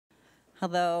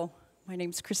Hello, my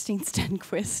name's Christine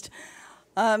Stenquist.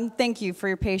 Thank you for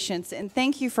your patience, and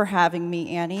thank you for having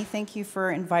me, Annie. Thank you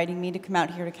for inviting me to come out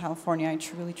here to California. I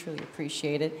truly, truly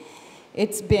appreciate it.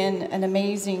 It's been an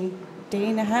amazing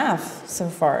day and a half so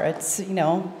far. It's been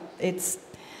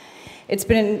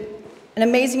an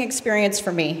amazing experience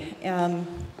for me.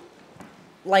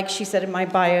 Like she said in my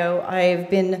bio, I've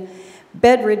been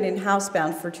bedridden and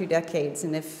housebound for 2 decades,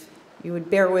 and if you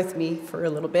would bear with me for a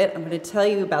little bit, I'm going to tell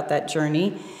you about that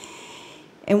journey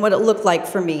and what it looked like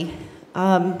for me.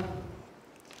 In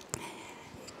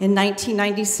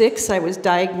 1996, I was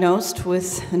diagnosed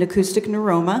with an acoustic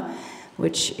neuroma,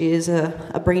 which is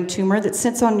a brain tumor that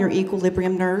sits on your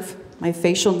equilibrium nerve, my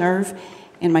facial nerve,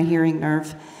 and my hearing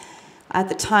nerve. At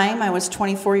the time, I was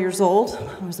 24 years old.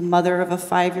 I was a mother of a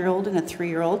 5-year-old and a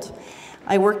 3-year-old.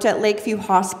 I worked at Lakeview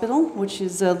Hospital, which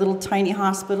is a little tiny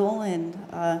hospital in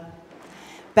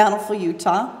Bountiful,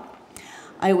 Utah.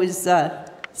 I was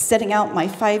setting out my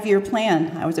 5-year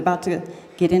plan. I was about to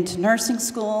get into nursing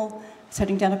school,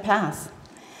 setting down a path.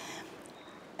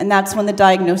 And that's when the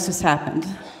diagnosis happened.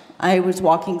 I was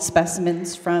walking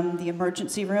specimens from the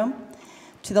emergency room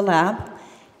to the lab,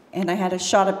 and I had a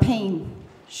shot of pain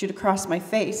shoot across my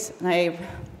face, and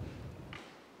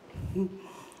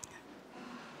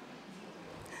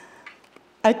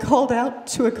I called out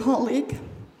to a colleague,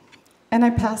 and I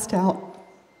passed out.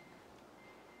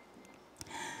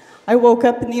 I woke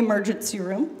up in the emergency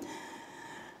room,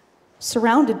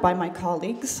 surrounded by my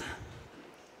colleagues,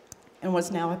 and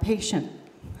was now a patient.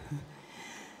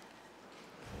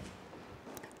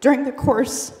 During the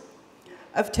course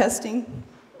of testing,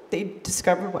 they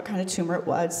discovered what kind of tumor it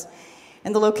was,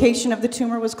 and the location of the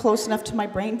tumor was close enough to my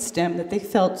brainstem that they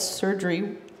felt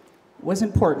surgery was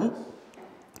important.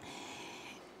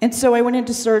 And so I went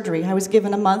into surgery. I was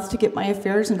given a month to get my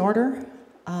affairs in order.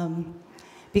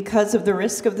 Because of the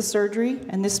risk of the surgery,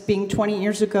 and this being 20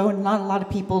 years ago and not a lot of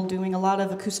people doing a lot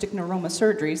of acoustic neuroma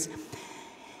surgeries,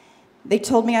 they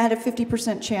told me I had a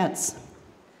 50% chance.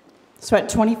 So at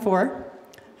 24,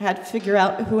 I had to figure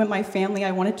out who in my family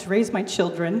I wanted to raise my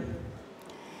children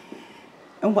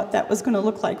and what that was going to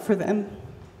look like for them.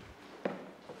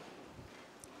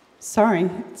 Sorry,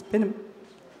 it's been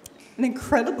an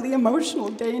incredibly emotional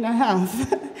day and a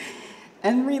half,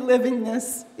 and reliving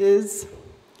this is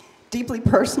deeply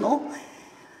personal,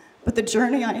 but the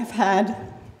journey I have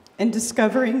had in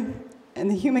discovering and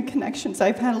the human connections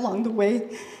I've had along the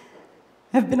way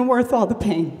have been worth all the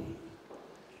pain.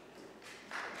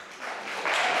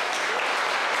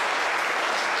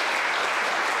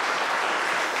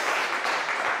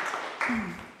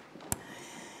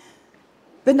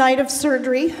 The night of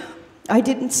surgery, I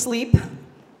didn't sleep.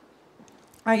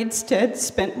 I instead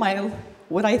spent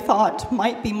what I thought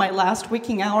might be my last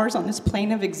waking hours on this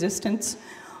plane of existence,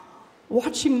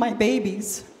 watching my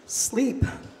babies sleep.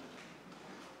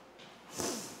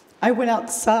 I went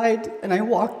outside and I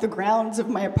walked the grounds of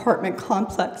my apartment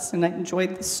complex and I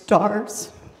enjoyed the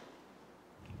stars.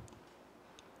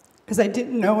 Because I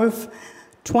didn't know if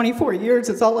 24 years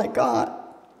is all I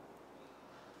got.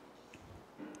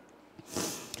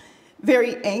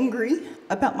 Very angry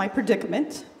about my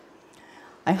predicament,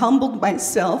 I humbled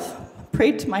myself,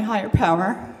 prayed to my higher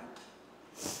power,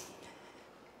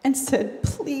 and said,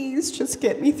 please just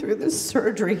get me through this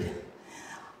surgery.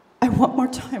 I want more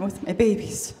time with my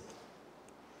babies.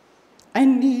 I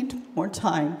need more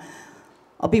time.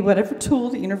 I'll be whatever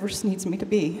tool the universe needs me to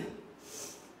be.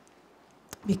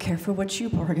 Be careful what you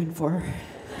bargain for.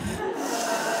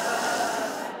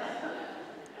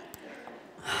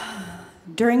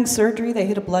 During surgery, they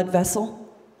hit a blood vessel.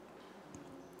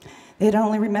 They had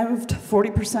only removed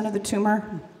 40% of the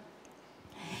tumor,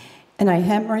 and I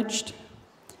hemorrhaged,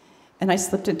 and I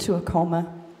slipped into a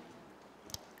coma.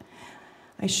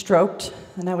 I stroked,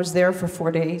 and I was there for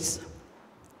 4 days,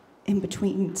 in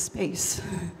between space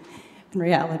and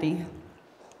reality.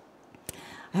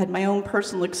 I had my own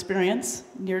personal experience,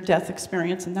 near-death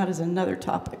experience, and that is another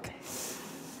topic.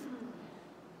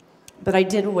 But I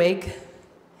did awake,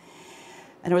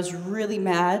 and I was really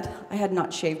mad. I had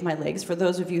not shaved my legs. For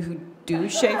those of you who do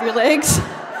shave your legs,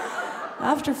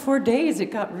 after 4 days, it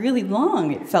got really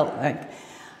long, it felt like.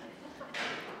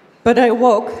 But I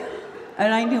woke,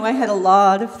 and I knew I had a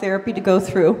lot of therapy to go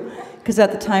through, because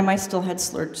at the time I still had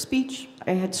slurred speech.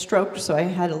 I had stroke, so I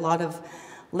had a lot of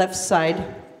left side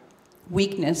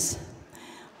weakness.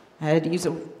 I had to use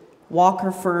a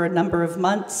walker for a number of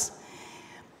months.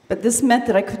 But this meant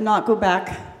that I could not go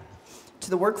back to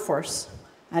the workforce.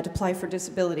 I had to apply for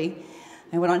disability.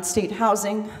 I went on state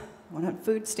housing, went on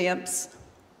food stamps.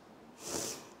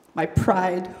 My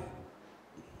pride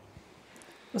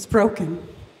was broken.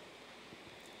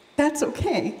 That that's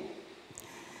okay.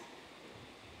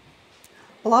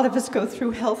 A lot of us go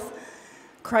through health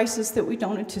crises that we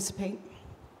don't anticipate.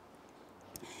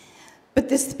 But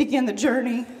this began the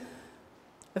journey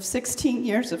of 16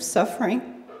 years of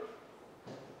suffering.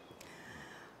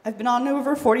 I've been on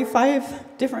over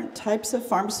 45 different types of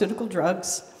pharmaceutical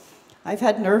drugs. I've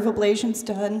had nerve ablations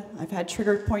done. I've had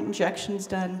trigger point injections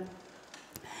done.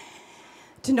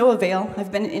 To no avail.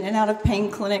 I've been in and out of pain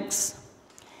clinics.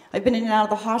 I've been in and out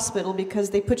of the hospital because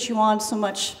they put you on so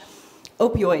much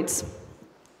opioids.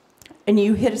 And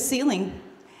you hit a ceiling,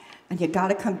 and you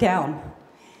gotta come down.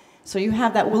 So you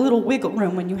have that little wiggle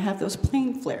room when you have those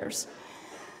pain flares.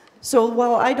 So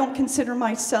while I don't consider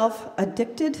myself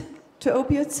addicted to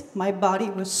opiates, my body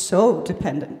was so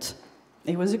dependent.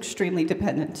 It was extremely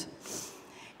dependent.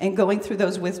 And going through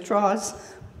those withdrawals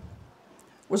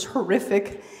was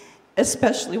horrific,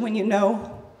 especially when you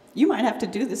know you might have to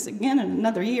do this again in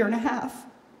another year and a half.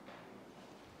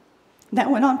 That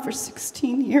went on for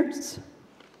 16 years.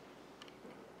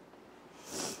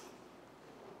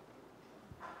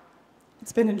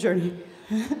 It's been a journey.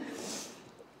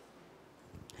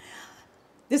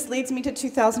 This leads me to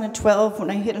 2012 when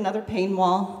I hit another pain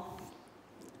wall.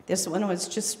 This one was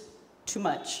just too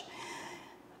much.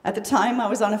 At the time, I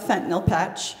was on a fentanyl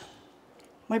patch.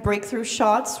 My breakthrough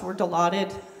shots were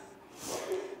dilaudid.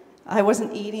 I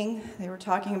wasn't eating. They were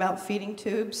talking about feeding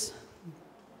tubes.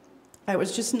 I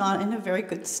was just not in a very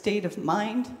good state of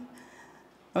mind.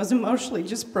 I was emotionally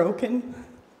just broken.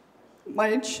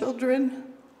 My children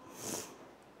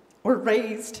were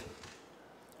raised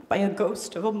by a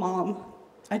ghost of a mom.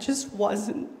 I just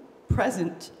wasn't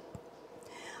present.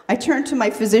 I turned to my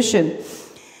physician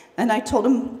and I told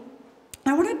him,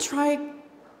 I want to try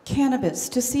cannabis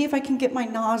to see if I can get my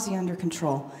nausea under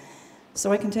control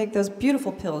so I can take those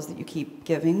beautiful pills that you keep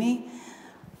giving me.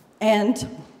 And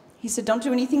he said, don't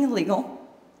do anything illegal.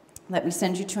 Let me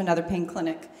send you to another pain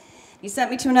clinic. He sent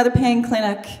me to another pain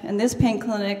clinic, and this pain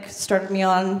clinic started me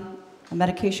on a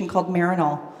medication called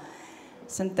Marinol,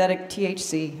 synthetic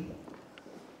THC.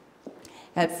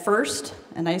 At first,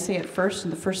 and I say at first, in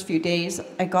the first few days,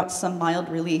 I got some mild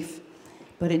relief,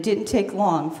 but it didn't take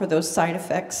long for those side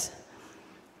effects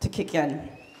to kick in,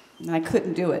 and I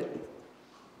couldn't do it.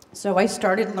 So I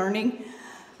started learning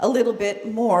a little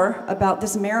bit more about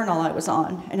this Marinol I was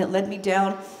on, and it led me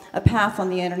down a path on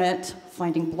the internet,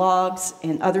 finding blogs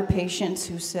and other patients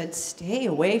who said, stay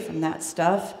away from that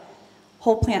stuff.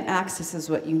 Whole plant access is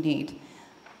what you need.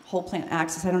 Whole plant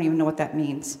access, I don't even know what that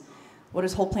means. What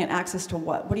is whole plant access to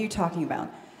what? What are you talking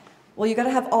about? Well, you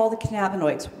gotta have all the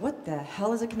cannabinoids. What the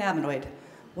hell is a cannabinoid?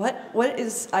 What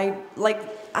is, I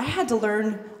had to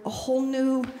learn a whole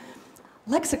new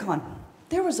lexicon.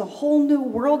 There was a whole new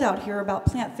world out here about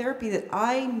plant therapy that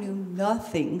I knew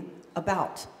nothing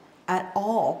about at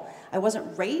all. I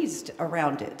wasn't raised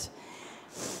around it.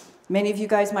 Many of you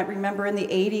guys might remember in the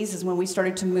 80s is when we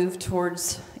started to move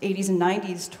towards, 80s and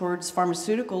 90s, towards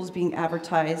pharmaceuticals being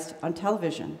advertised on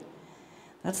television.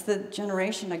 That's the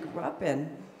generation I grew up in.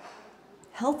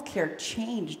 Healthcare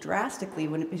changed drastically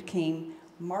when it became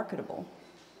marketable.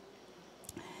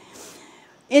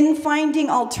 In finding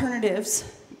alternatives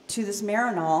to this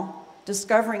Marinol,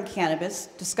 discovering cannabis,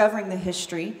 discovering the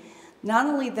history, not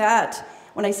only that,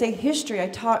 when I say history,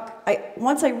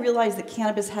 once I realized that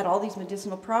cannabis had all these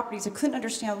medicinal properties, I couldn't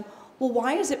understand, well,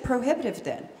 why is it prohibitive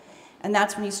then? And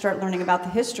that's when you start learning about the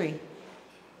history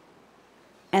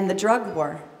and the drug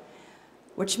war,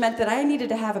 which meant that I needed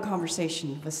to have a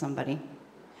conversation with somebody.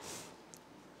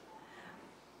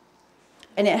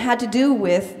 And it had to do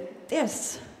with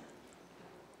this.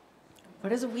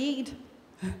 What is a weed?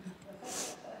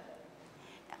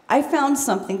 I found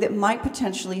something that might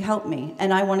potentially help me,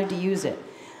 and I wanted to use it.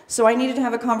 So I needed to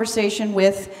have a conversation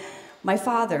with my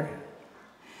father,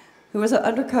 who was an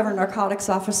undercover narcotics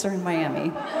officer in Miami.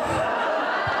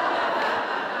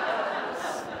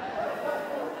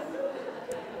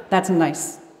 That's a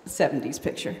nice 70s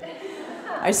picture.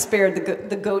 I spared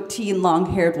the goatee and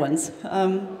long-haired ones.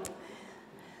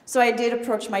 So I did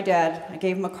approach my dad. I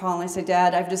gave him a call and I said,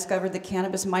 Dad, I've discovered that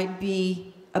cannabis might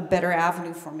be a better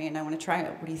avenue for me and I want to try it.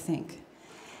 What do you think?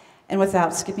 And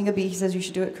without skipping a beat, he says, you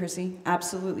should do it, Chrissy.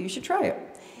 Absolutely, you should try it.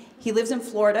 He lives in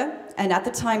Florida, and at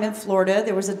the time in Florida,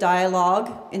 there was a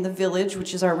dialogue in the village,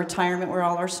 which is our retirement where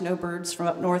all our snowbirds from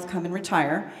up north come and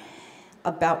retire,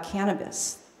 about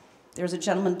cannabis. There's a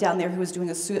gentleman down there who was doing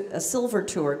a silver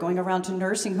tour, going around to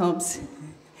nursing homes,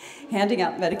 handing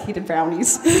out medicated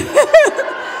brownies.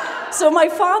 So my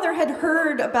father had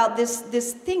heard about this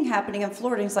thing happening in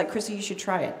Florida. He's like, Chrissy, you should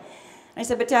try it. And I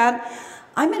said, but Dad,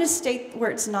 I'm in a state where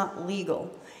it's not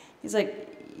legal. He's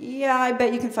like, yeah, I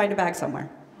bet you can find a bag somewhere.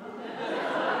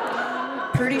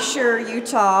 pretty sure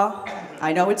Utah,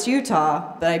 I know it's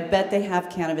Utah, but I bet they have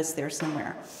cannabis there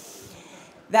somewhere.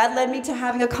 That led me to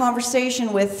having a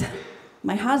conversation with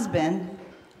my husband.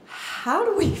 How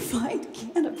do we find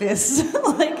cannabis?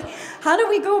 Like, how do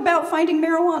we go about finding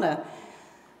marijuana?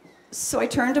 So I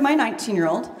turned to my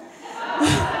 19-year-old.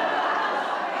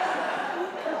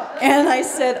 And I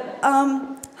said,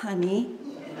 honey,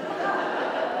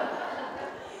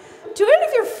 do any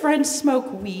of your friends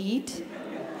smoke weed?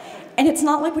 And it's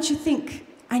not like what you think.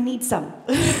 I need some.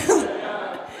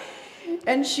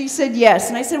 And she said yes.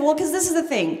 And I said, well, because this is the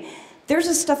thing. There's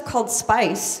this stuff called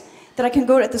spice that I can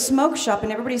go at the smoke shop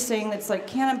and everybody's saying it's like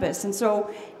cannabis. And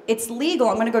so it's legal.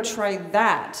 I'm going to go try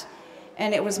that.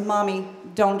 And it was, Mommy,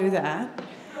 don't do that.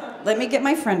 Let me get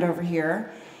my friend over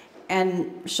here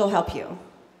and she'll help you.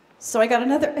 So I got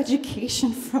another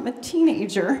education from a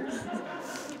teenager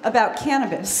about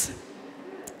cannabis.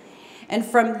 And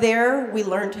from there, we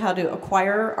learned how to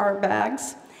acquire our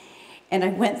bags. And I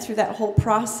went through that whole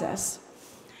process.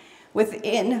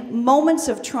 Within moments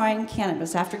of trying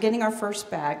cannabis, after getting our first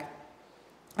bag,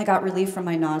 I got relief from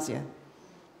my nausea.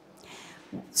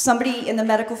 Somebody in the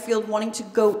medical field wanting to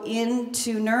go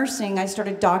into nursing, I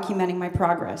started documenting my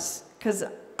progress. Because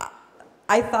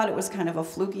I thought it was kind of a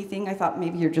fluky thing. I thought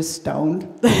maybe you're just stoned.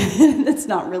 It's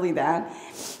not really that.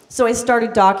 So I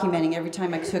started documenting every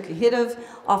time I took a hit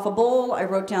off a bowl. I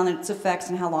wrote down its effects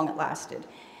and how long it lasted.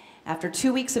 After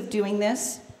 2 weeks of doing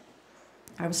this,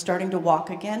 I was starting to walk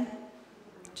again.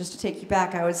 Just to take you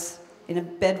back, I was in a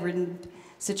bedridden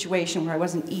situation where I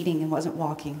wasn't eating and wasn't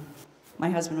walking. My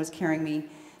husband was carrying me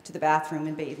to the bathroom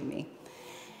and bathing me.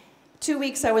 2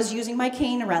 weeks I was using my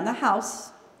cane around the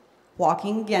house,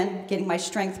 walking again, getting my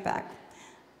strength back.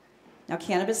 Now,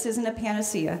 cannabis isn't a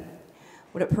panacea.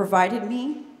 What it provided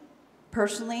me,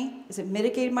 personally, is it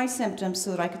mitigated my symptoms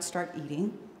so that I could start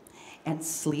eating and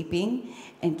sleeping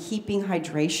and keeping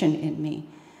hydration in me.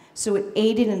 So it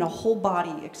aided in a whole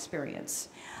body experience.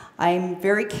 I'm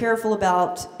very careful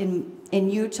about, in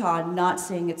Utah, not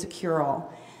saying it's a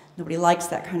cure-all. Nobody likes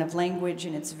that kind of language,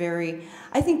 and it's very,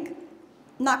 I think,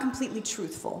 not completely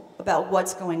truthful about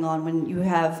what's going on when you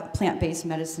have plant-based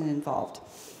medicine involved.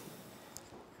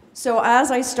 So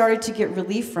as I started to get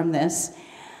relief from this,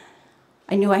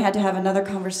 I knew I had to have another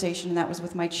conversation, and that was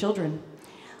with my children,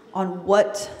 on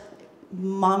what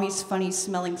Mommy's funny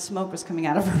smelling smoke was coming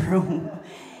out of her room,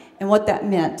 and what that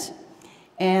meant,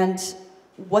 and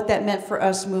what that meant for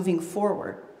us moving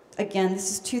forward. Again,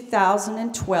 this is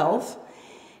 2012,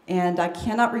 and I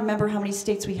cannot remember how many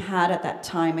states we had at that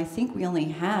time. I think we only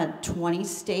had 20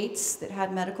 states that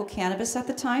had medical cannabis at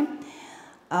the time.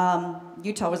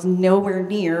 Utah was nowhere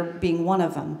near being one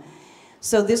of them.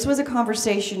 So this was a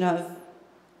conversation of,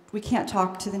 we can't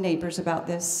talk to the neighbors about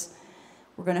this.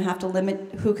 We're going to have to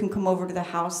limit who can come over to the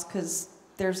house because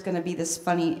there's going to be this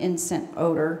funny incense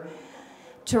odor.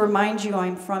 To remind you,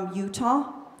 I'm from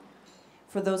Utah.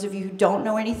 For those of you who don't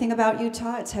know anything about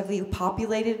Utah, it's heavily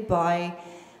populated by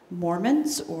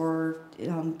Mormons or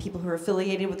people who are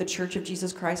affiliated with the Church of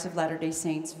Jesus Christ of Latter-day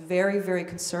Saints. Very, very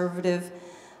conservative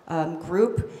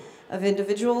group of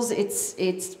individuals.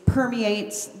 It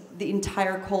permeates the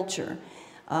entire culture.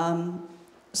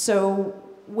 So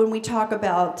when we talk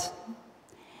about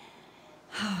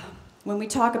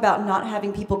not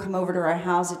having people come over to our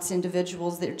house, it's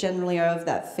individuals that generally are of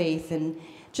that faith, and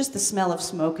just the smell of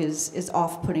smoke is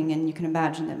off-putting, and you can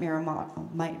imagine that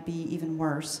marijuana might be even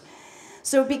worse.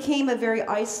 So it became a very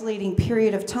isolating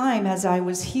period of time as I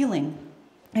was healing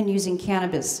and using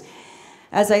cannabis.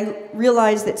 As I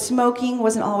realized that smoking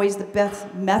wasn't always the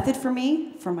best method for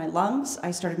me, for my lungs,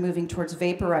 I started moving towards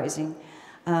vaporizing.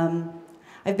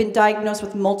 I've been diagnosed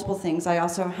with multiple things. I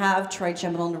also have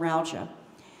trigeminal neuralgia,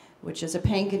 which is a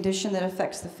pain condition that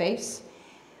affects the face.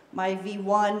 My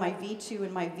V1, my V2,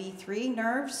 and my V3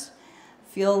 nerves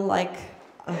feel like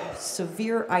a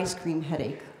severe ice cream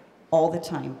headache all the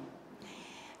time.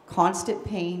 Constant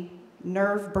pain,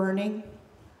 nerve burning.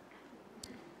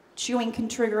 Chewing can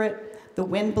trigger it. The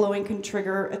wind blowing can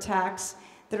trigger attacks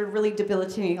that are really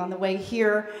debilitating. On the way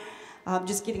here,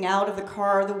 just getting out of the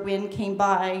car, the wind came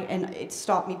by and it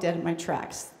stopped me dead in my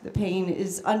tracks. The pain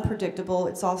is unpredictable.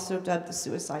 It's also dubbed the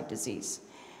suicide disease.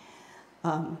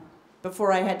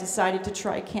 Before I had decided to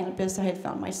try cannabis, I had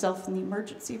found myself in the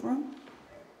emergency room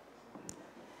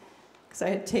because I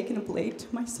had taken a blade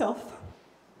to myself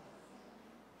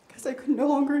because I could no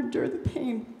longer endure the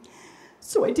pain.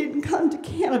 So I didn't come to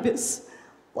cannabis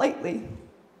lightly.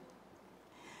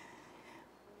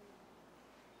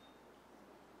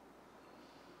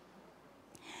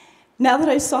 Now that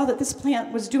I saw that this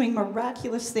plant was doing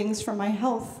miraculous things for my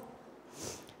health,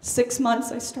 6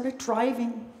 months I started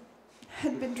driving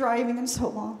hadn't been driving in so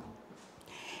long.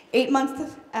 8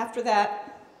 months after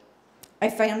that, I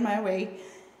found my way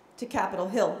to Capitol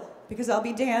Hill, because I'll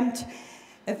be damned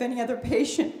if any other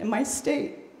patient in my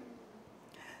state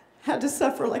had to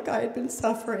suffer like I had been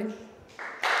suffering.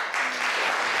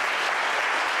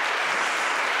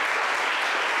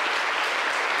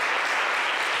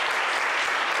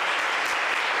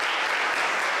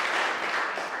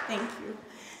 Thank you.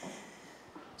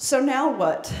 So now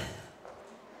what?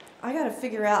 I got to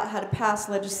figure out how to pass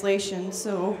legislation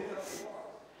so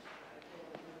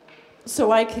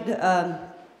I could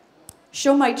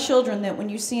show my children that when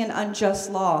you see an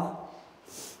unjust law,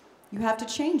 you have to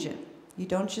change it. You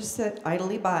don't just sit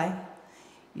idly by.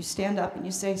 You stand up and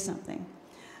you say something.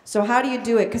 So how do you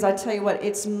do it? Because I tell you what,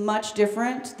 it's much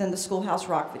different than the Schoolhouse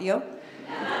Rock video.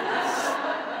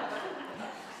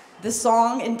 The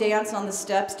song and dance on the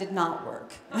steps did not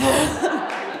work.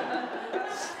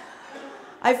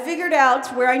 I figured out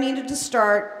where I needed to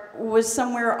start was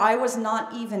somewhere I was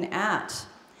not even at.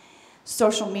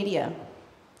 Social media.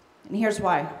 And here's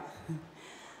why.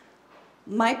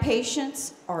 My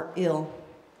patients are ill.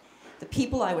 The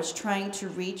people I was trying to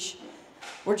reach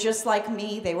were just like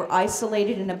me. They were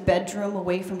isolated in a bedroom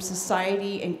away from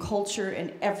society and culture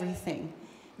and everything.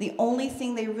 The only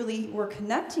thing they really were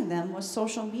connecting them was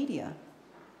social media.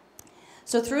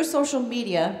 So through social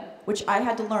media, which I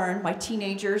had to learn, my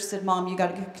teenagers said, "Mom, you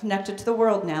got to get connected to the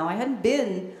world now." I hadn't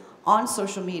been on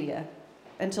social media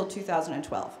until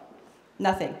 2012.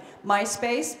 Nothing.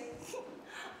 MySpace,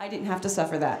 I didn't have to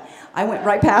suffer that. I went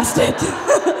right past it.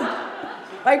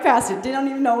 Right past it. Didn't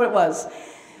even know what it was.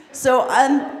 So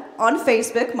on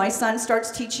Facebook, my son starts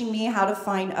teaching me how to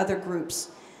find other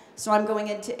groups. So I'm going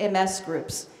into MS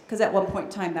groups, because at one point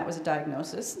in time that was a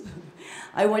diagnosis.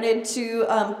 I went into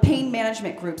pain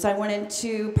management groups. I went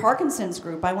into Parkinson's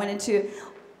group. I went into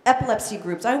epilepsy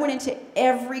groups. I went into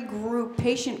every group,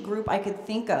 patient group I could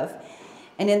think of.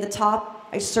 And in the top,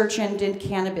 I search engine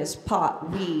cannabis,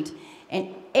 pot, weed.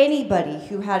 And anybody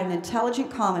who had an intelligent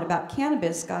comment about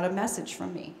cannabis got a message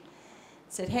from me.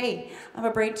 It said, "Hey, I'm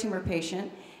a brain tumor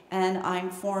patient, and I'm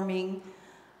forming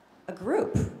a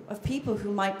group of people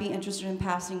who might be interested in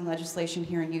passing legislation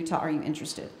here in Utah. Are you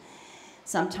interested?"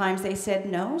 Sometimes they said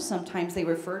no, sometimes they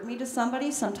referred me to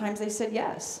somebody, sometimes they said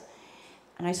yes.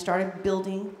 And I started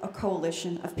building a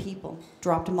coalition of people,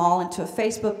 dropped them all into a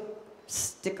Facebook,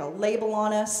 stick a label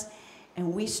on us,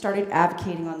 and we started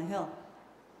advocating on the Hill.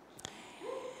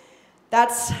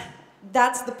 That's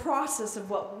the process of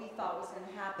what we thought was going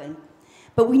to happen.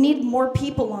 But we need more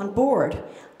people on board.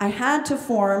 I had to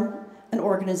form an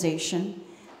organization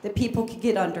that people could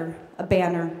get under, a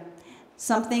banner,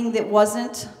 something that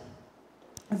wasn't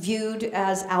viewed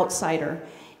as outsider.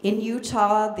 In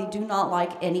Utah, they do not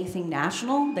like anything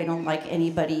national. They don't like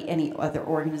anybody, any other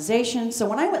organization. So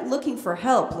when I went looking for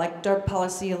help, like Drug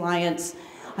Policy Alliance,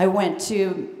 I went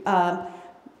to, I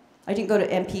didn't go to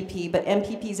MPP, but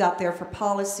MPP's out there for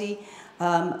policy.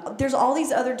 There's all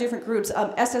these other different groups.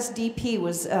 SSDP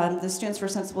was, the Students for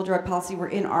Sensible Drug Policy were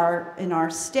in our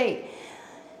state.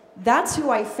 That's who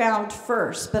I found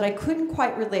first, but I couldn't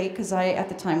quite relate because I, at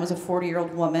the time, was a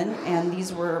 40-year-old woman, and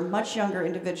these were much younger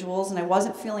individuals, and I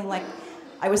wasn't feeling like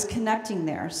I was connecting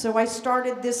there. So I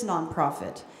started this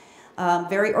nonprofit,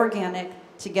 very organic,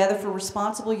 Together for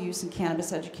Responsible Use in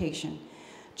Cannabis Education,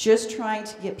 just trying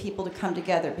to get people to come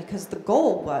together, because the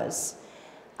goal was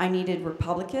I needed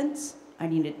Republicans, I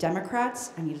needed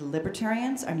Democrats, I needed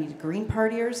Libertarians, I needed Green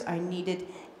Partiers, I needed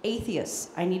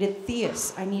atheists, I needed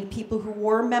theists, I needed people who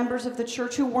were members of the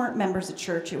church, who weren't members of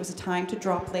church. It was a time to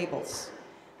drop labels.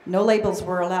 No labels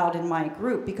were allowed in my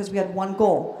group because we had one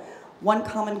goal, one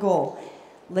common goal.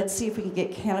 Let's see if we can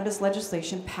get cannabis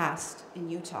legislation passed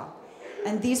in Utah.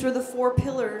 And these were the 4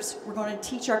 pillars we're going to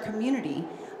teach our community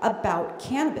about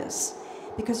cannabis,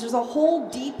 because there's a whole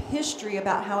deep history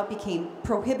about how it became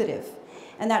prohibitive.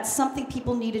 And that's something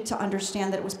people needed to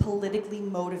understand, that it was politically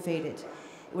motivated.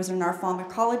 It was in our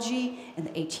pharmacology in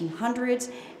the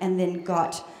 1800s, and then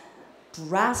got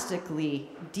drastically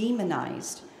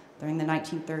demonized during the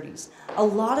 1930s. A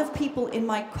lot of people in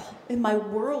my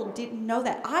world didn't know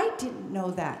that. I didn't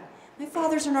know that. My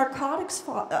father's a narcotics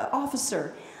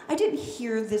officer. I didn't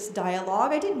hear this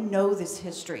dialogue. I didn't know this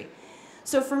history.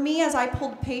 So for me, as I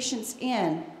pulled patients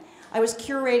in, I was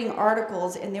curating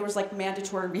articles, and there was like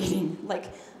mandatory reading, like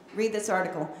read this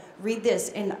article, read this.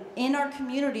 And in our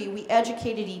community, we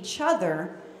educated each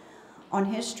other on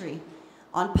history,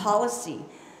 on policy.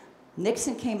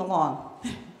 Nixon came along,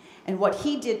 and what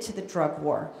he did to the drug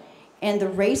war, and the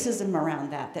racism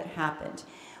around that happened.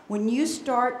 When you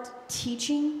start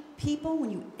teaching people,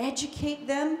 when you educate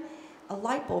them, a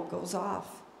light bulb goes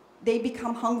off. they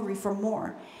become hungry for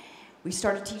more. We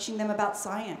started teaching them about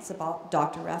science, about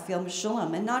Dr. Raphael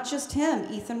Mechoulam, and not just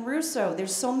him, Ethan Russo.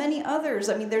 There's so many others.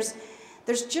 I mean, there's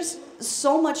just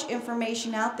so much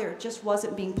information out there. It just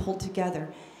wasn't being pulled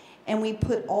together. And we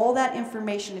put all that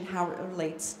information in how it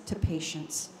relates to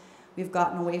patients. We've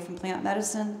gotten away from plant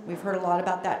medicine. We've heard a lot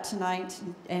about that tonight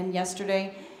and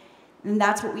yesterday. And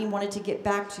that's what we wanted to get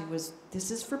back to, was this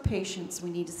is for patients. We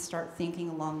need to start thinking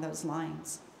along those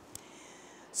lines.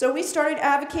 So we started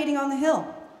advocating on the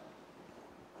Hill.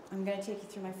 I'm going to take you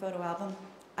through my photo album.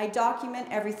 I document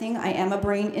everything. I am a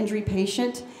brain injury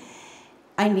patient.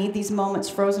 I need these moments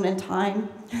frozen in time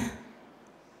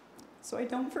so I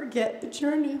don't forget the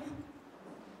journey.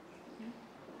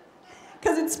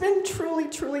 Because it's been truly,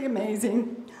 truly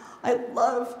amazing. I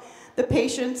love the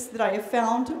patients that I have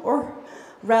found, or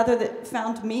rather that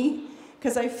found me,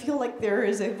 because I feel like there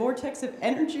is a vortex of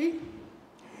energy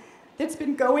that's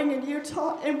been going in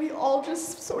Utah, and we all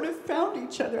just sort of found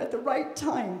each other at the right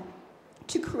time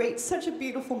to create such a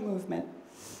beautiful movement.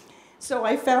 So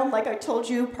I found, like I told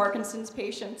you, Parkinson's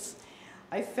patients.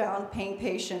 I found pain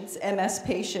patients, MS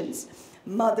patients,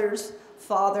 mothers,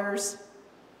 fathers,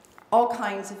 all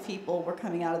kinds of people were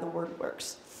coming out of the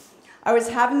WordWorks. I was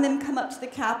having them come up to the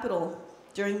Capitol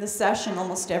during the session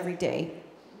almost every day.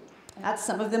 I had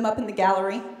some of them up in the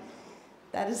gallery.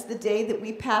 That is the day that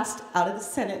we passed out of the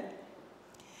Senate.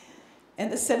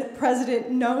 And the Senate president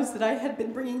knows that I had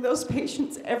been bringing those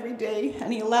patients every day,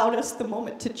 and he allowed us the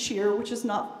moment to cheer, which is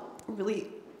not really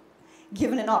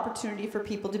given an opportunity for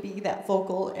people to be that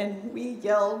vocal. And we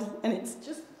yelled, and it's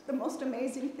just the most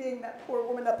amazing thing, that poor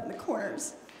woman up in the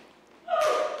corners.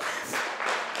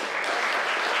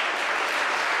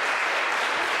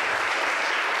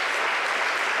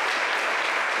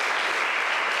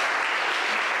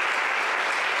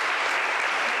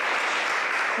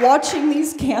 Watching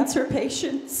these cancer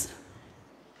patients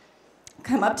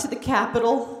come up to the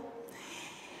Capitol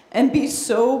and be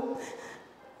so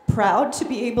proud to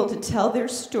be able to tell their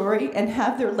story and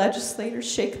have their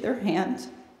legislators shake their hand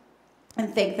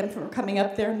and thank them for coming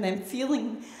up there, and then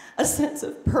feeling a sense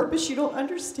of purpose. You don't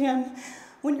understand.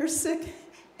 When you're sick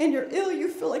and you're ill, you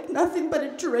feel like nothing but a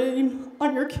drain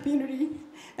on your community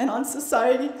and on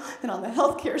society and on the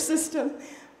healthcare system.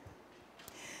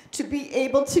 To be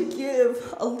able to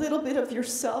give a little bit of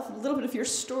yourself, a little bit of your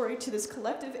story to this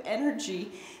collective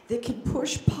energy that can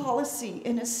push policy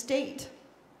in a state,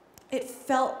 it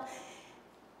felt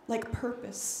like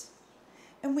purpose.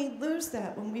 And we lose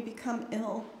that when we become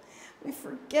ill. We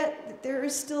forget that there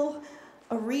is still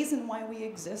a reason why we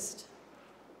exist.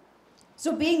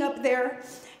 So being up there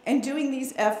and doing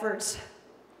these efforts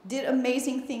did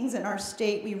amazing things in our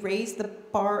state. We raised the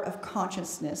bar of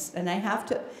consciousness, and I have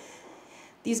to,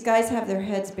 these guys have their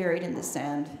heads buried in the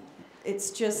sand. It's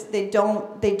just, they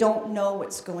don't know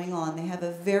what's going on. They have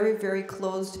a very, very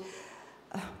closed,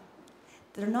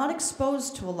 they're not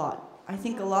exposed to a lot. I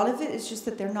think a lot of it is just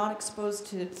that they're not exposed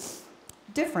to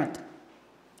different.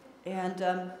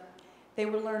 And they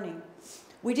were learning.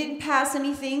 We didn't pass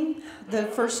anything the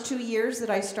first 2 years that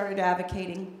I started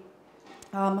advocating.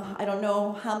 I don't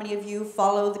know how many of you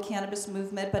follow the cannabis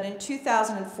movement, but in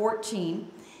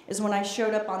 2014 is when I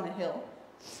showed up on the Hill.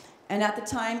 And at the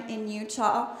time in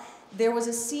Utah, there was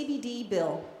a CBD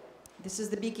bill. This is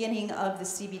the beginning of the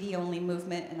CBD-only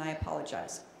movement, and I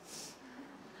apologize.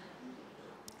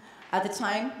 At the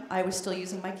time, I was still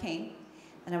using my cane,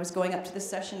 and I was going up to the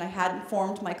session. I hadn't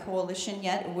formed my coalition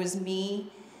yet. It was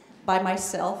me by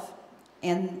myself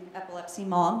and epilepsy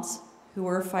moms who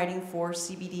were fighting for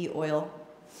CBD oil.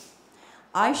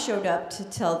 I showed up to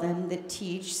tell them that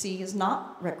THC is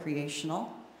not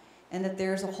recreational, and that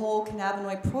there's a whole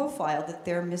cannabinoid profile that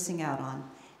they're missing out on.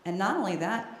 And not only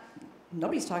that,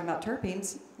 nobody's talking about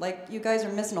terpenes. Like, you guys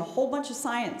are missing a whole bunch of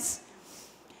science.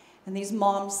 And these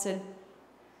moms said,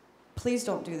 please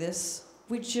don't do this.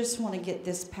 We just want to get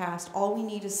this passed. All we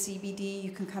need is CBD.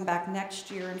 You can come back next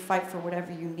year and fight for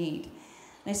whatever you need.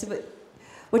 And I said, but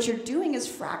what you're doing is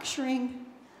fracturing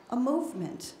a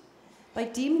movement. By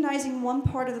demonizing one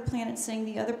part of the planet, saying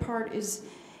the other part is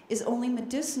only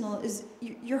medicinal,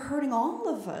 you're hurting all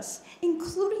of us,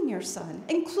 including your son,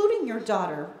 including your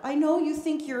daughter. I know you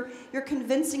think you're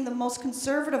convincing the most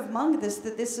conservative among us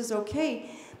that this is okay,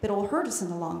 but it'll hurt us in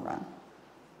the long run.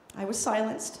 I was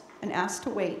silenced and asked to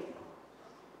wait.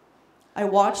 I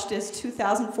watched as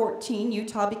 2014,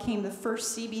 Utah became the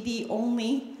first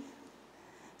CBD-only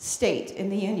state in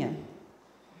the union.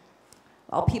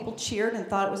 While people cheered and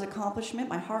thought it was an accomplishment,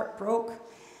 my heart broke.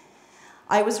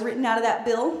 I was written out of that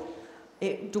bill.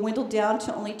 It dwindled down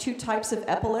to only 2 types of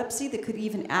epilepsy that could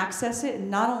even access it. And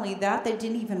not only that, they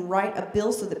didn't even write a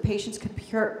bill so that patients could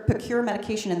procure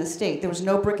medication in the state. There was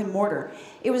no brick and mortar.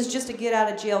 It was just a get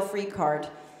out of jail free card.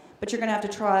 But you're going to have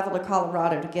to travel to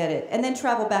Colorado to get it, and then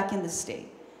travel back in the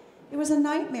state. It was a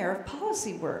nightmare of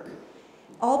policy work.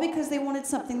 All because they wanted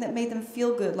something that made them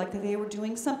feel good, like that they were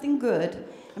doing something good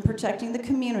and protecting the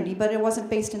community, but it wasn't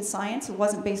based in science, it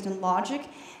wasn't based in logic,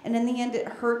 and in the end it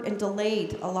hurt and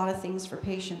delayed a lot of things for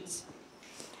patients.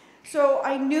 So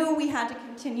I knew we had to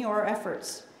continue our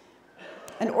efforts.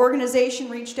 An organization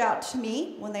reached out to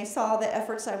me when they saw the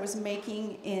efforts I was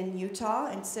making in Utah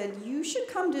and said, you should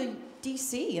come to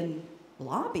DC and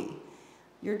lobby.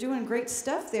 You're doing great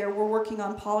stuff there. We're working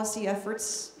on policy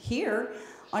efforts here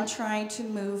on trying to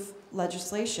move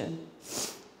legislation.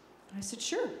 I said,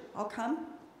 sure, I'll come.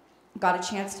 Got a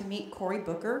chance to meet Cory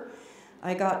Booker.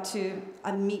 I got to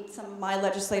meet some of my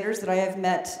legislators that I have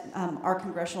met, our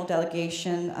congressional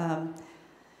delegation,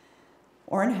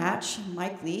 Orrin Hatch,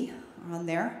 Mike Lee are on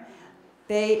there.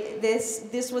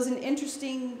 This was an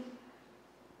interesting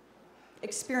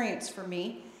experience for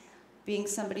me, being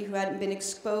somebody who hadn't been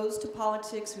exposed to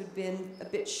politics, who'd been a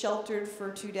bit sheltered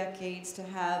for 2 decades, to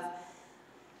have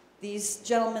these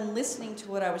gentlemen listening to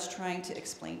what I was trying to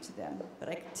explain to them. But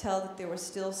I could tell that there were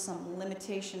still some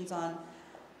limitations on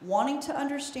wanting to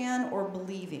understand or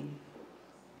believing.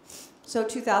 So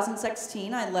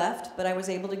 2016, I left, but I was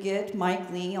able to get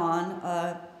Mike Lee on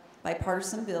a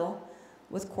bipartisan bill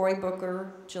with Cory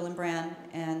Booker, Gillibrand,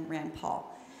 and Rand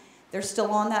Paul. They're still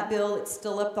on that bill. It's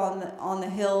still up on the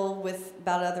Hill with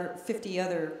about 50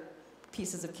 other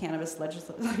pieces of cannabis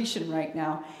legislation right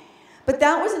now. But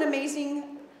that was an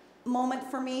amazing moment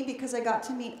for me because I got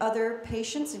to meet other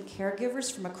patients and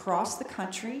caregivers from across the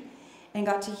country and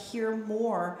got to hear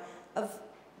more of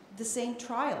the same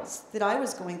trials that I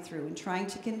was going through and trying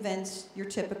to convince your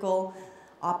typical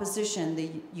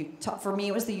opposition. For me,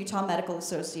 it was the Utah Medical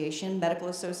Association. Medical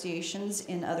associations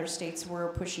in other states were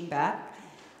pushing back.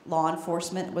 Law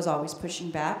enforcement was always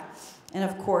pushing back. And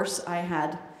of course, I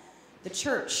had the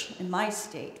church in my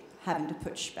state having to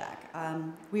push back.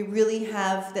 We really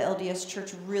have, the LDS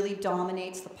Church really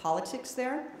dominates the politics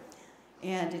there,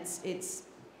 and it's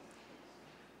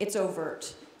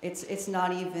overt. It's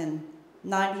not even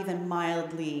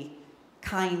mildly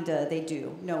kinda they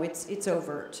do. No, it's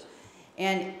overt.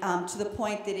 And to the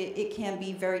point that it can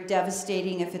be very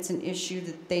devastating if it's an issue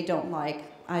that they don't like.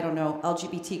 I don't know,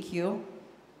 LGBTQ?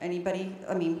 Anybody?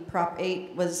 I mean, Prop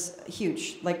 8 was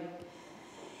huge.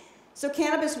 So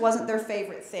cannabis wasn't their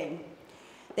favorite thing.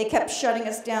 They kept shutting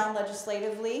us down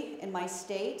legislatively in my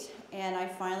state, and I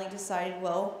finally decided,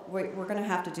 well, we're going to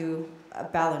have to do a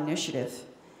ballot initiative.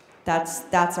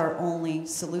 That's our only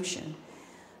solution.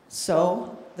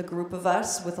 So the group of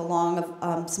us, with along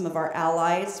of some of our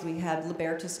allies, we had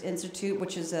Libertas Institute,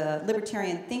 which is a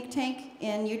libertarian think tank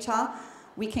in Utah.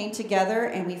 We came together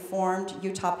and we formed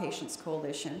Utah Patients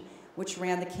Coalition, which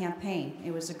ran the campaign.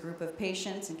 It was a group of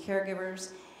patients and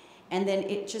caregivers, and then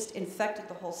it just infected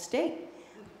the whole state.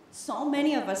 So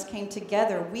many of us came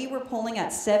together. We were polling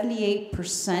at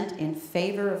 78% in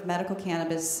favor of medical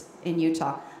cannabis in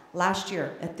Utah last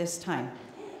year at this time.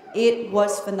 It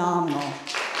was phenomenal.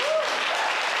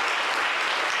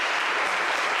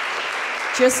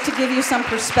 Just to give you some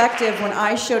perspective, when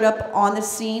I showed up on the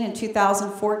scene in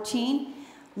 2014,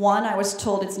 one, I was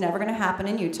told it's never going to happen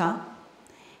in Utah,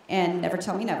 and never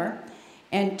tell me never.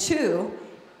 And two,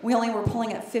 we only were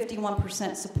polling at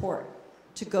 51% support.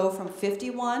 To go from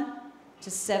 51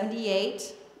 to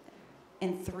 78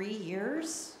 in 3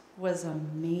 years was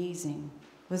amazing.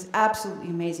 It was absolutely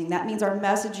amazing. That means our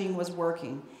messaging was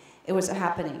working. It was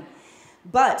happening.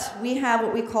 But we have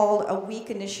what we call a weak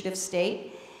initiative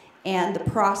state, and the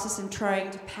process in trying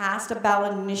to pass a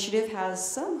ballot initiative has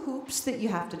some hoops that you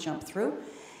have to jump through.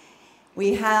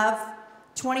 We have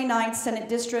 29 Senate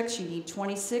districts. You need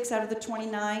 26 out of the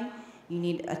 29. You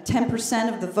need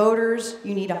 10% of the voters.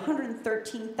 You need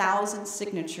 113,000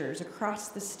 signatures across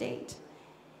the state.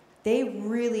 They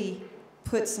really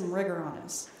put some rigor on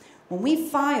us. When we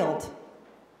filed,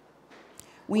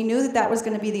 we knew that that was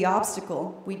going to be the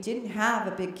obstacle. We didn't have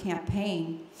a big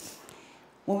campaign.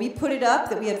 When we put it up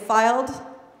that we had filed,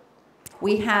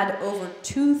 we had over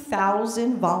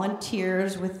 2,000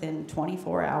 volunteers within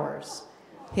 24 hours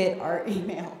hit our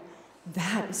email.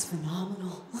 That is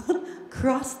phenomenal.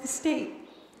 Across the state.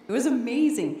 It was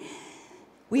amazing.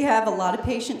 We have a lot of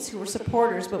patients who were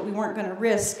supporters, but we weren't going to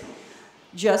risk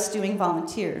just doing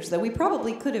volunteers, though we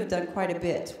probably could have done quite a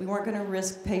bit. We weren't going to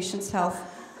risk patients' health.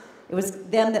 It was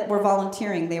them that were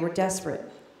volunteering. They were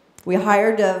desperate. We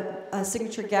hired a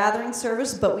signature gathering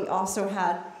service, but we also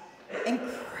had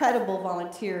incredible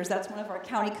volunteers. That's one of our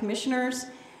county commissioners.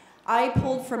 I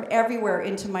pulled from everywhere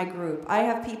into my group. I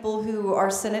have people who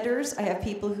are senators, I have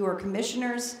people who are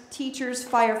commissioners, teachers,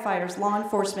 firefighters, law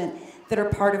enforcement that are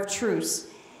part of TRUCE.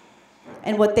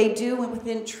 And what they do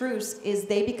within TRUCE is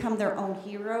they become their own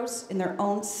heroes in their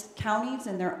own counties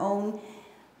and their own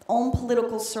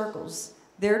political circles.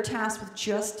 They're tasked with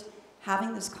just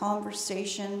having this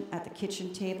conversation at the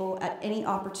kitchen table at any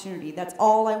opportunity. That's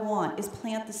all I want, is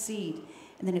plant the seed.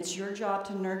 And then it's your job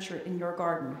to nurture it in your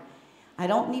garden. I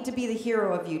don't need to be the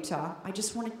hero of Utah. I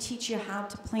just want to teach you how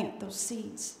to plant those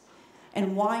seeds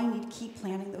and why you need to keep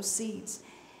planting those seeds.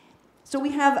 So we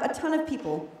have a ton of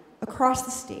people across the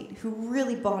state who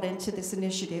really bought into this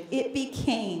initiative. It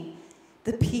became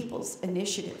the people's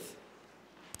initiative.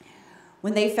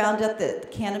 When they found out that the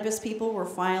cannabis people were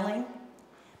filing,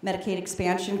 Medicaid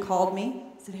expansion called me,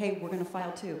 said, hey, we're going to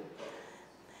file too.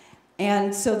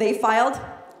 And so they filed,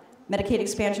 Medicaid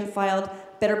expansion filed,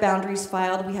 Better Boundaries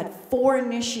filed. We had 4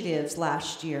 initiatives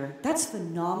last year. That's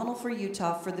phenomenal for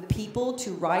Utah, for the people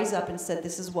to rise up and said,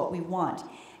 this is what we want.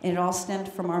 And it all stemmed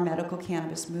from our medical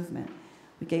cannabis movement.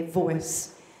 We gave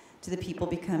voice to the people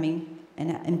becoming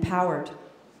empowered.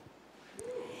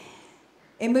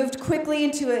 It moved quickly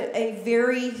into a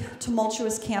very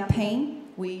tumultuous campaign.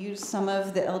 We used some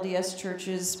of the LDS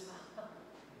Church's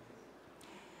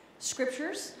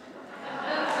scriptures.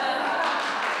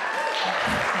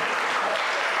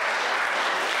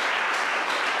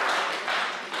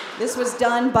 This was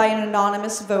done by an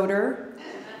anonymous voter.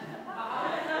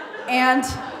 And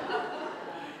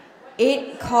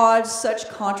it caused such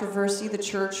controversy, the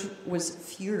church was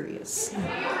furious.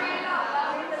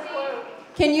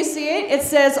 Can you see it? It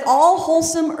says, all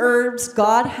wholesome herbs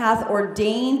God hath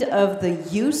ordained of the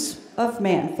use of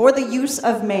man, for the use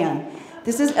of man.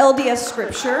 This is LDS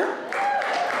scripture.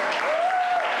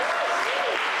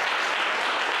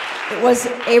 It was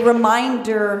a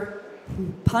reminder,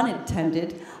 pun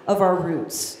intended, of our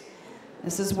roots.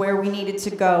 This is where we needed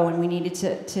to go and we needed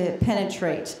to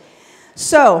penetrate.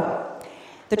 So,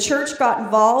 the church got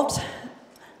involved.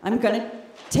 I'm going to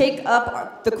take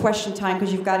up the question time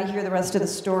because you've got to hear the rest of the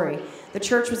story. The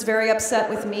church was very upset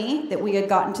with me that we had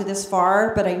gotten to this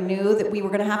far, but I knew that we were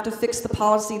going to have to fix the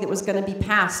policy that was going to be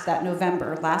passed that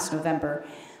November, last November.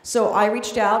 So I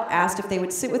reached out, asked if they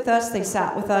would sit with us. They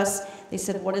sat with us. They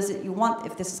said, what is it you want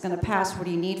if this is going to pass? What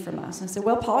do you need from us? And I said,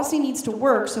 well, policy needs to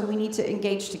work, so we need to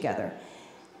engage together.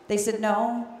 They said,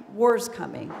 no, war's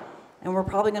coming, and we're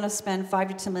probably going to spend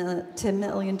 $5 to $10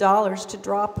 million to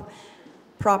drop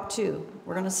Prop 2.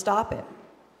 We're going to stop it.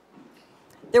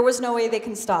 There was no way they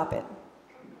can stop it.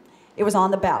 It was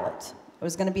on the ballot. It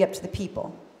was going to be up to the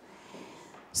people.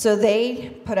 So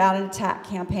they put out an attack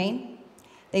campaign.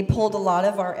 They pulled a lot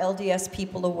of our LDS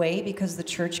people away because the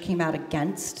church came out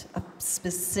against a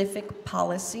specific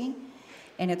policy.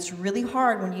 And it's really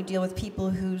hard when you deal with people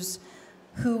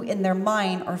who in their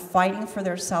mind are fighting for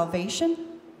their salvation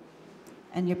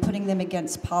and you're putting them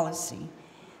against policy.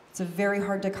 It's a very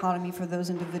hard dichotomy for those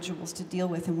individuals to deal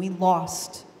with, and we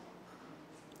lost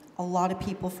a lot of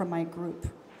people from my group.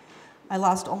 I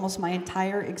lost almost my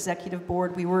entire executive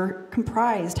board. We were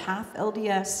comprised half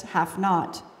LDS, half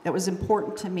not. That was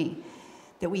important to me,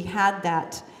 that we had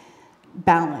that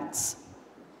balance.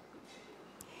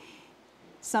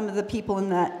 Some of the people in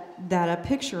that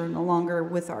picture are no longer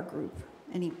with our group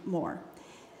anymore.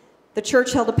 The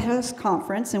church held a press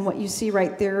conference, and what you see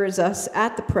right there is us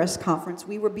at the press conference.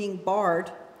 We were being barred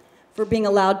for being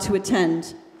allowed to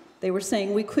attend. They were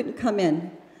saying we couldn't come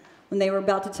in when they were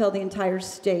about to tell the entire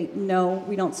state, no,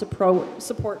 we don't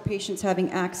support patients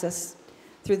having access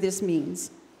through this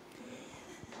means.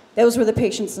 Those were the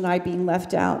patients and I being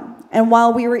left out. And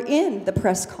while we were in the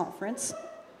press conference,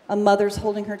 a mother's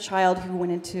holding her child who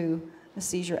went into a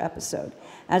seizure episode.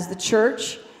 As the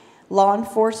church, law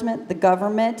enforcement, the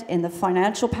government, and the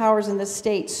financial powers in the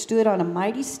state stood on a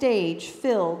mighty stage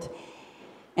filled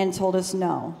and told us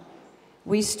no.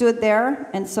 We stood there,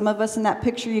 and some of us in that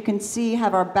picture you can see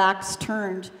have our backs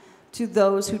turned to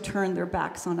those who turned their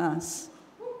backs on us.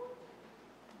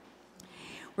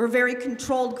 We're a very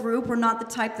controlled group. We're not the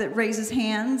type that raises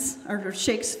hands or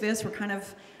shakes fists. We're kind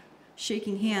of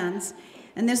shaking hands.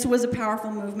 And this was a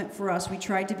powerful movement for us. We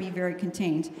tried to be very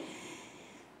contained.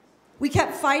 We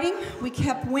kept fighting. We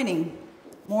kept winning.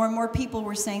 More and more people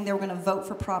were saying they were going to vote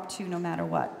for Prop 2 no matter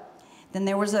what. Then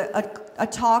there was a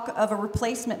talk of a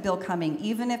replacement bill coming.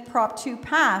 Even if Prop 2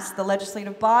 passed, the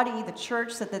legislative body, the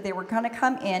church, said that they were going to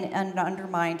come in and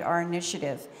undermine our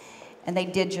initiative. And they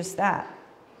did just that.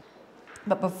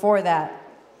 But before that,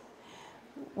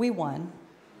 we won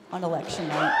on election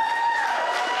night.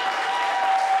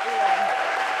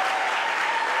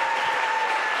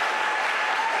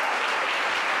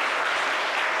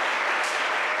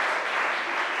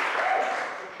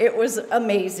 It was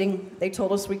amazing. They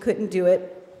told us we couldn't do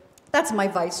it. That's my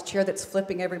vice chair that's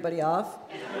flipping everybody off.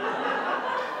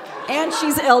 And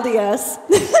she's LDS.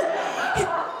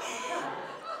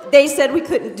 They said we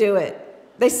couldn't do it.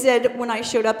 They said when I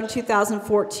showed up in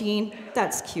 2014,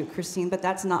 that's cute, Christine, but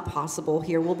that's not possible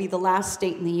here. We'll be the last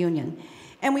state in the union.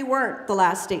 And we weren't the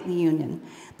last state in the union,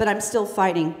 but I'm still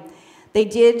fighting. They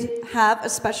did have a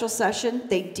special session.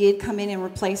 They did come in and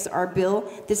replace our bill.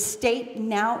 The state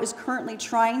now is currently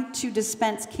trying to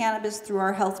dispense cannabis through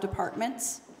our health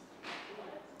departments.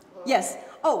 Yes.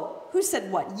 Oh, who said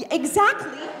what? Yeah,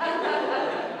 exactly.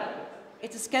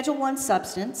 It's a Schedule I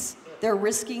substance. They're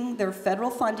risking their federal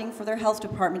funding for their health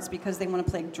departments because they want to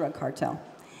play drug cartel.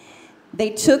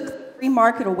 They took free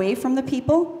market away from the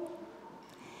people.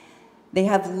 They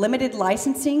have limited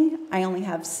licensing. I only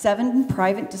have 7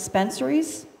 private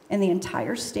dispensaries in the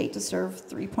entire state to serve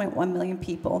 3.1 million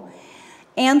people.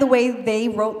 And the way they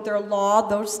wrote their law,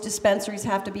 those dispensaries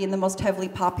have to be in the most heavily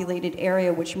populated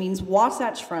area, which means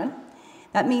Wasatch Front.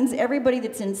 That means everybody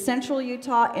that's in central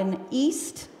Utah and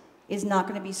east is not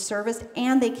going to be serviced,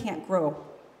 and they can't grow.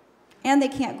 And they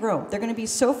can't grow. They're going to be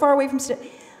so far away from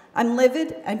I'm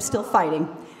livid. I'm still fighting.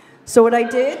 So what I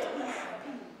did,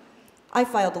 I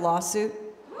filed a lawsuit.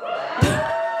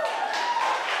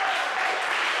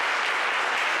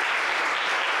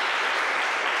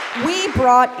 We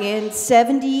brought in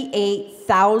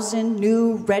 78,000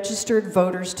 new registered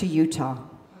voters to Utah.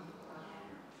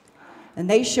 And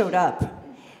they showed up,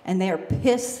 and they are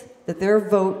pissed that their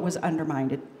vote was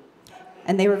undermined.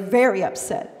 And they were very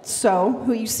upset. So,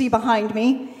 who you see behind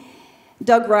me,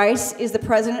 Doug Rice is the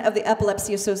president of the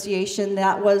Epilepsy Association.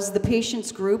 That was the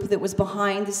patients group that was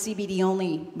behind the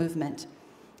CBD-only movement.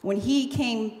 When he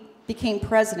became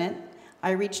president, I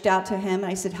reached out to him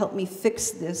and I said, help me fix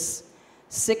this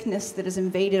sickness that has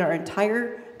invaded our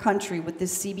entire country with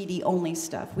this CBD-only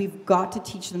stuff. We've got to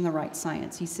teach them the right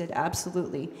science. He said,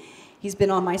 absolutely. He's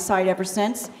been on my side ever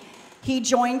since. He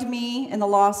joined me in the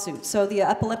lawsuit. So the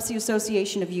Epilepsy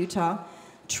Association of Utah,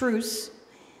 TRUCE,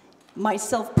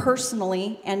 myself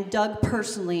personally, and Doug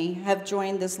personally have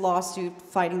joined this lawsuit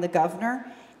fighting the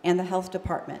governor and the health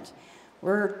department.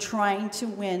 We're trying to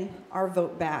win our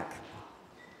vote back.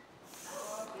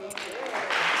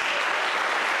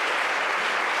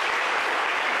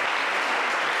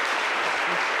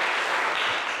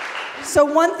 So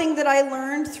one thing that I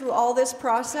learned through all this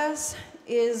process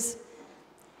is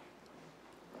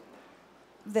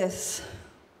this: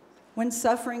 when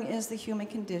suffering is the human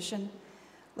condition,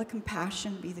 let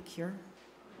compassion be the cure.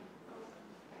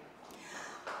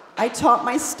 I taught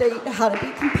my state how to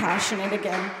be compassionate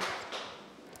again.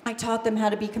 I taught them how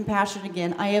to be compassionate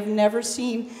again. I have never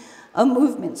seen a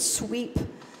movement sweep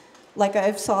like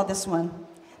I saw this one.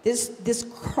 This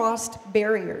crossed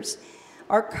barriers.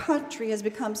 Our country has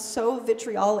become so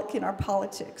vitriolic in our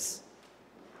politics.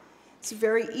 It's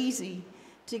very easy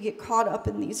to get caught up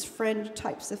in these fringe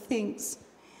types of things.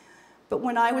 But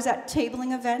when I was at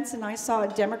tabling events and I saw a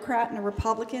Democrat and a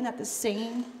Republican at the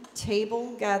same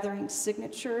table gathering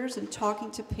signatures and talking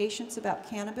to patients about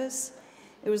cannabis,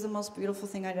 it was the most beautiful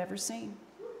thing I'd ever seen.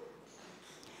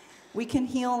 We can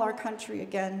heal our country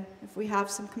again if we have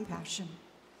some compassion.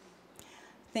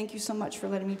 Thank you so much for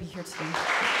letting me be here today.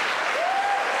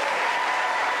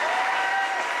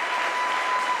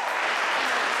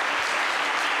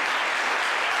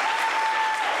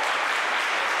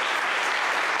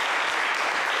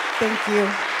 Thank you.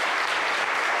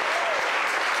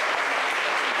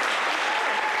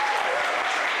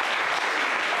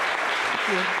 Thank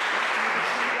you.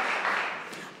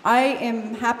 I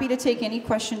am happy to take any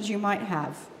questions you might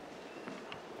have.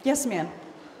 Yes, ma'am.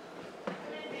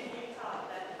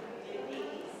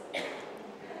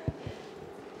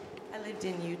 I lived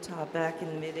in Utah back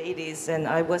in the mid-'80s, and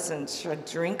I wasn't a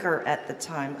drinker at the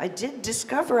time. I did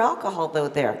discover alcohol, though,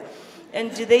 there.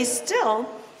 And do they still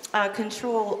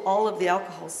control all of the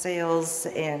alcohol sales,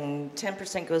 and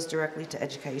 10% goes directly to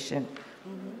education?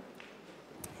 Mm-hmm.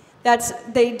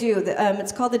 They do.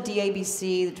 It's called the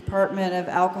DABC, the Department of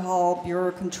Alcohol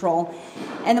Bureau Control.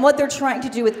 And what they're trying to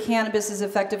do with cannabis is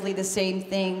effectively the same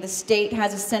thing. The state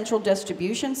has a central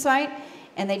distribution site,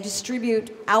 and they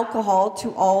distribute alcohol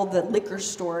to all the liquor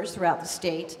stores throughout the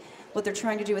state. What they're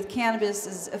trying to do with cannabis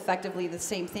is effectively the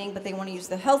same thing, but they want to use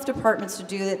the health departments to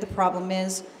do it. The problem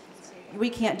is we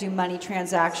can't do money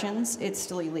transactions. It's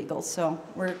still illegal. So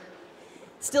we're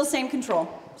still same control.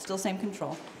 Still same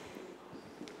control.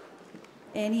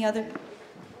 Any other?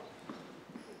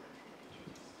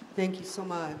 Thank you so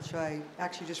much. I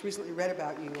actually just recently read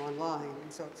about you online,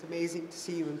 and so it's amazing to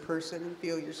see you in person and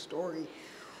feel your story.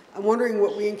 I'm wondering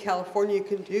what we in California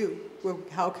can do.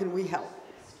 How can we help?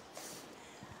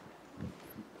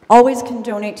 always can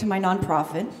donate to my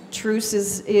nonprofit.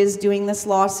 TRUCE is doing this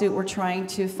lawsuit. We're trying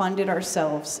to fund it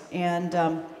ourselves.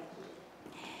 And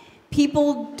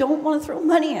people don't want to throw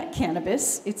money at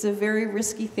cannabis. It's a very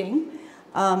risky thing.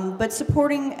 But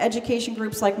supporting education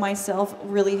groups like myself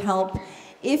really help.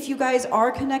 If you guys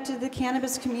are connected to the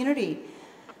cannabis community,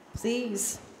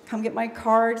 please come get my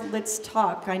card, let's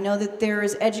talk. I know that there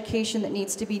is education that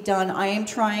needs to be done. I am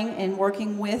trying and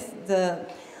working with the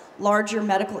larger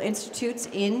medical institutes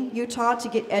in Utah to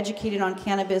get educated on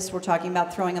cannabis. We're talking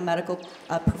about throwing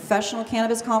a professional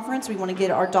cannabis conference. We want to get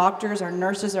our doctors, our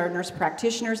nurses, our nurse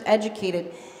practitioners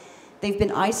educated. They've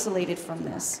been isolated from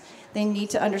this. They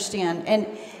need to understand.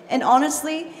 And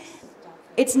honestly,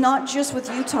 it's not just with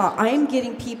Utah. I am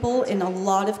getting people in a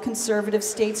lot of conservative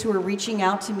states who are reaching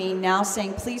out to me now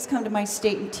saying, please come to my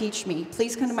state and teach me.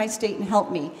 Please come to my state and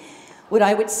help me. What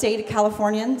I would say to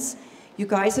Californians, you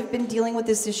guys have been dealing with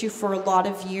this issue for a lot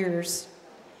of years.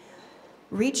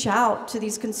 Reach out to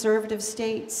these conservative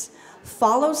states.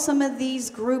 Follow some of these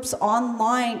groups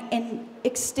online and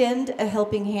extend a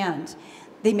helping hand.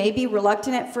 They may be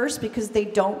reluctant at first because they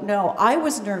don't know. I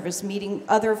was nervous meeting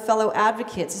other fellow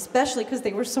advocates, especially because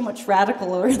they were so much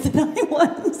radicaler than I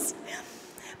was.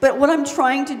 But what I'm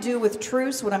trying to do with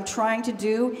TRUCE, what I'm trying to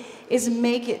do is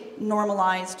make it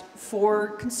normalized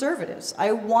for conservatives.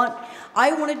 I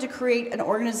wanted to create an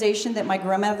organization that my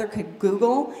grandmother could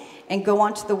Google and go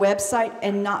onto the website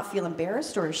and not feel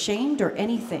embarrassed or ashamed or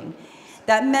anything.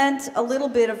 That meant a little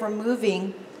bit of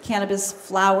removing cannabis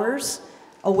flowers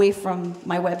away from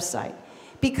my website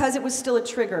because it was still a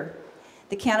trigger.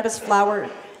 The cannabis flower,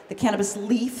 the cannabis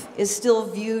leaf is still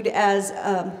viewed as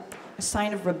a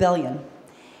sign of rebellion.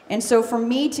 And so for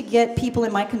me to get people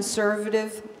in my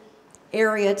conservative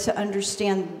area to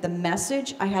understand the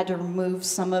message, I had to remove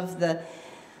some of the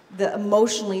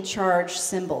emotionally charged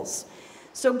symbols.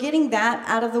 So getting that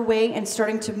out of the way and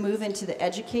starting to move into the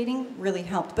educating really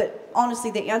helped. But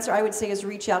honestly, the answer I would say is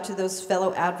reach out to those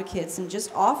fellow advocates and just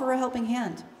offer a helping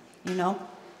hand, you know?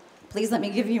 Please let me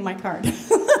give you my card.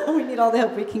 We need all the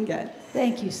help we can get.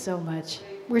 Thank you so much.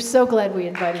 We're so glad we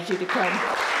invited you to come.